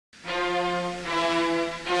They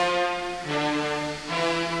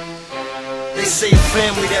say a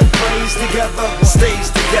family that prays together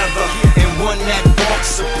stays together, and one that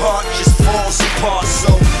walks apart just falls apart.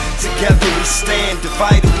 So together we stand,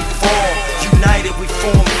 divided we fall, united we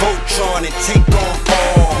form Voltron and take on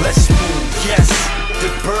all. Let's move, yes,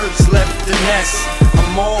 the birds left the nest.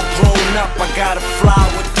 I'm all grown up, I gotta fly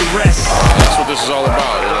with the rest. That's what this is all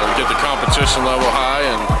about, you know, get the competition level high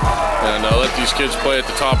and let these kids play at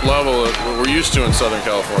the top level that we're used to in Southern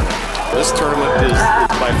California. This tournament is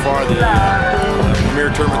by far the premier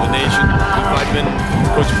tournament in the nation. I've been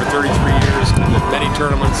coaching for 33 years, many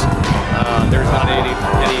tournaments. There's not any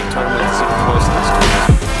tournaments that are close to this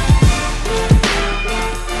tournament.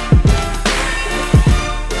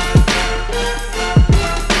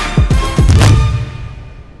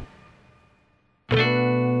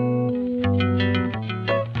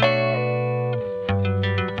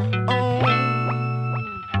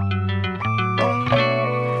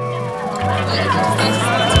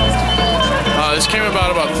 This came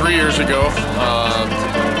about 3 years ago.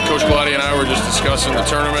 Coach Glady and I were just discussing the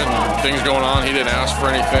tournament and things going on. He didn't ask for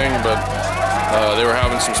anything, but they were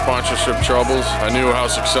having some sponsorship troubles. I knew how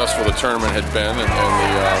successful the tournament had been and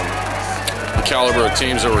the caliber of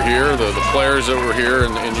teams that were here, the players that were here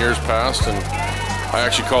in years past. And I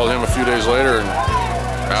actually called him a few days later and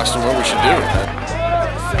asked him what we should do.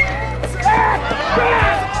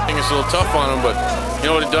 I think it's a little tough on him, but you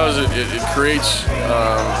know what it does? It creates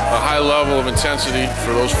a high level of intensity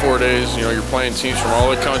for those 4 days. You know, you're playing teams from all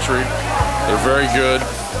over the country. They're very good,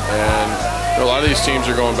 and a lot of these teams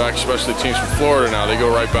are going back, especially teams from Florida now. They go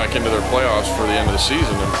right back into their playoffs for the end of the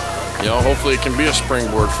season, and you know, hopefully it can be a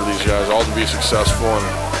springboard for these guys all to be successful. And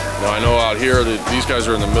you know, I know out here that these guys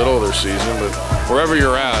are in the middle of their season, but wherever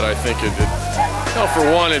you're at, I think you know, for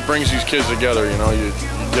one, it brings these kids together. You know, you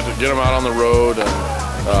get them out on the road and.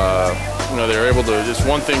 You know, they're able to, it's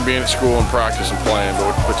one thing being at school and practice and playing,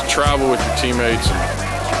 but to travel with your teammates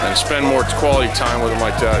and spend more quality time with them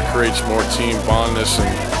like that creates more team bondness, and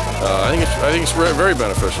I think it's very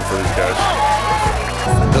beneficial for these guys.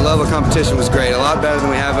 The level of competition was great, a lot better than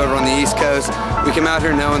we have over on the East Coast. We came out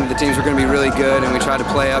here knowing that the teams were going to be really good, and we tried to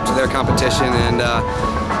play up to their competition, and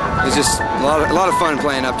it was just a lot of fun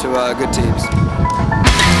playing up to good teams.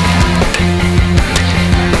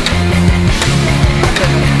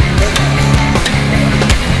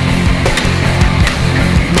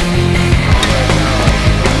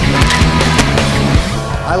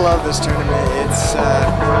 I love this tournament. It's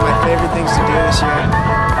one of my favorite things to do this year.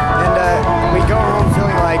 And we go home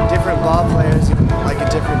feeling like different ball players and like a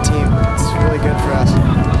different team. It's really good for us.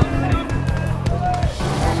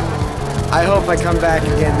 I hope I come back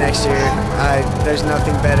again next year. There's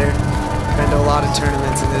nothing better. I've been to a lot of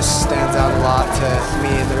tournaments and this stands out a lot to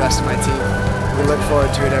me and the rest of my team. We look forward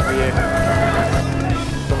to it every year.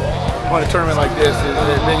 A tournament like this,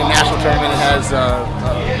 being a national tournament, it has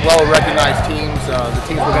well-recognized teams. The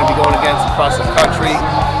teams we're going to be going against across the country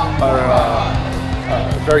are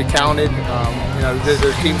very talented. You know,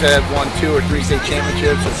 there's teams that have won 2 or 3 state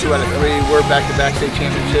championships, or 2 out of 3. We're back-to-back state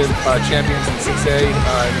championship champions in 6A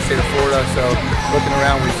in the state of Florida. So looking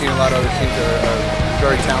around, we've seen a lot of other teams that are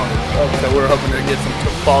very talented. So we're hoping to get some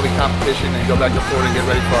quality competition and go back to Florida and get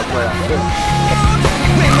ready for our playoffs.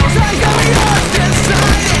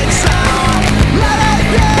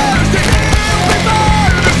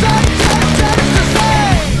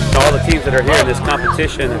 All the teams that are here in this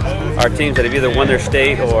competition are teams that have either won their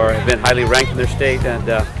state or have been highly ranked in their state, and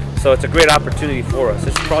so it's a great opportunity for us.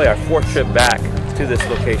 This is probably our 4th trip back to this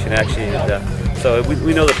location, actually, and so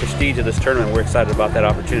we know the prestige of this tournament. We're excited about that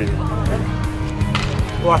opportunity.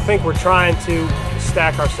 Well, I think we're trying to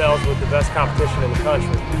stack ourselves with the best competition in the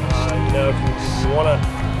country. You know, if you want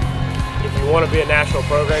to be a national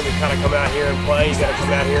program, you kind of come out here and play. You got to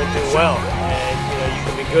come out here and do well. And you know, you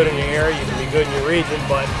can be good in your area, you can be good in your region,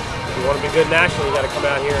 but if you want to be good nationally, you got to come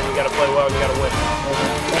out here and you got to play well and you got to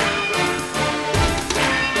win.